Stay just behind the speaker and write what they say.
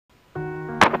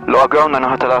Lower ground,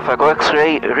 9H Echo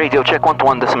X-ray, radio check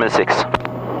 121.6.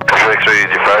 X-ray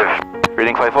D5.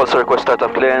 Reading 5 also request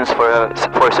startup clearance for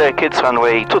circuits,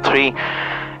 runway 23.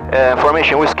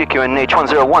 Formation Whiskey QNH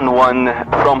 1011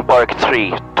 from Park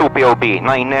 3, 2 POB,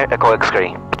 9 Air Echo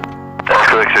X-ray.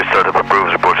 Echo X-ray startup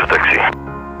approves, report to taxi.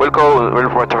 We'll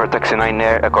report for taxi 9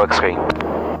 Air Echo X-ray.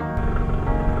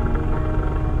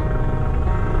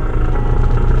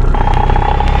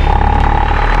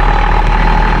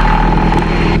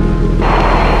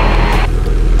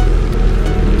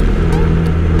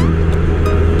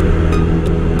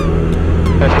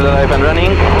 Alive and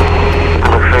running.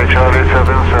 X-ray Charlie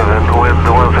 77, wind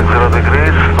 160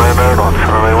 degrees, 9 air knots,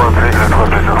 runway 13, clear for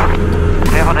takeoff.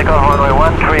 Clear for takeoff, runway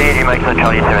 13, make the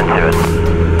Charlie 77.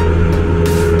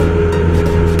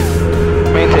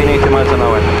 Maintain 80 miles an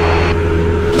hour.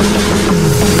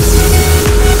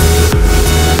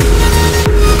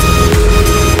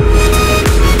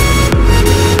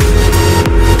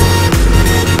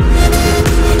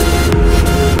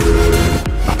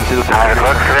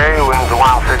 X-ray, wind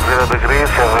 160 degrees,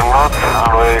 7 knots,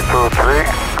 runway 23,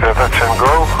 clear touch and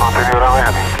go, continue runway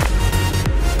heading.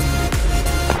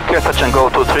 Clear touch and go,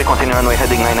 23, continue runway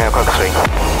heading 9 Air X-ray.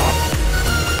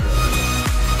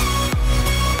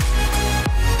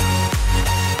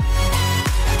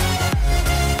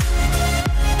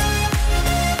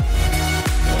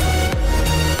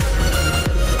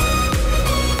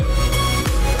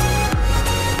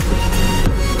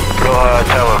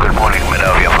 Tower, good morning,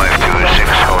 Medavia 526,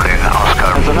 holding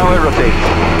Oscar. And so now we rotate.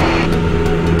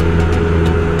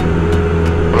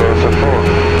 Support.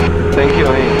 Thank you.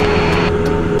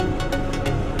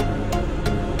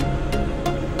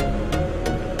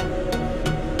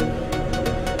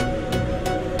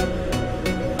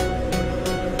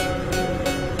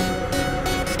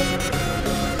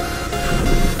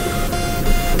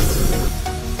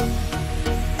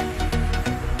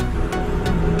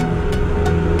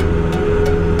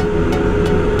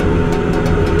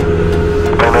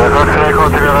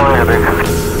 Continue runway heading.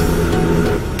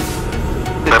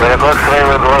 X-ray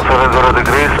wind 170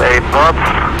 degrees, 8 knots,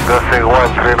 gusting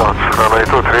 13 knots, runway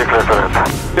 23, clear to land.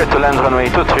 Clear to land, runway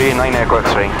 23, 9 Echo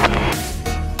X-ray.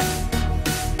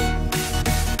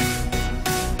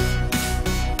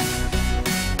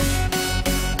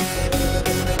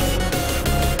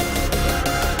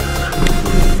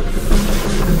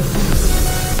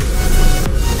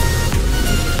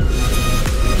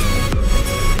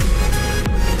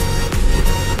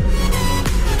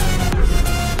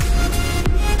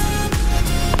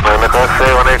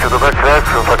 X-ray 180 to backtrack,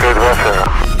 vacate Russia.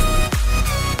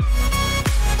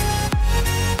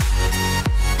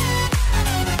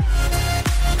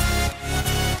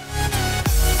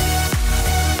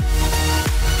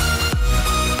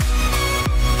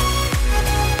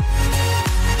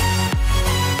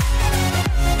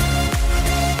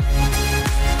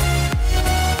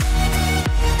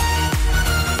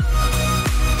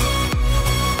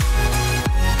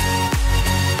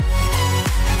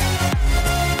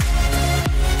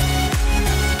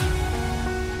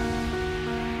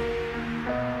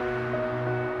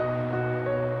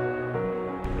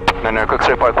 Nine Air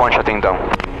X-ray Park 1 shutting down.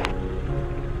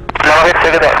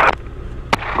 Good day.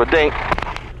 Good day.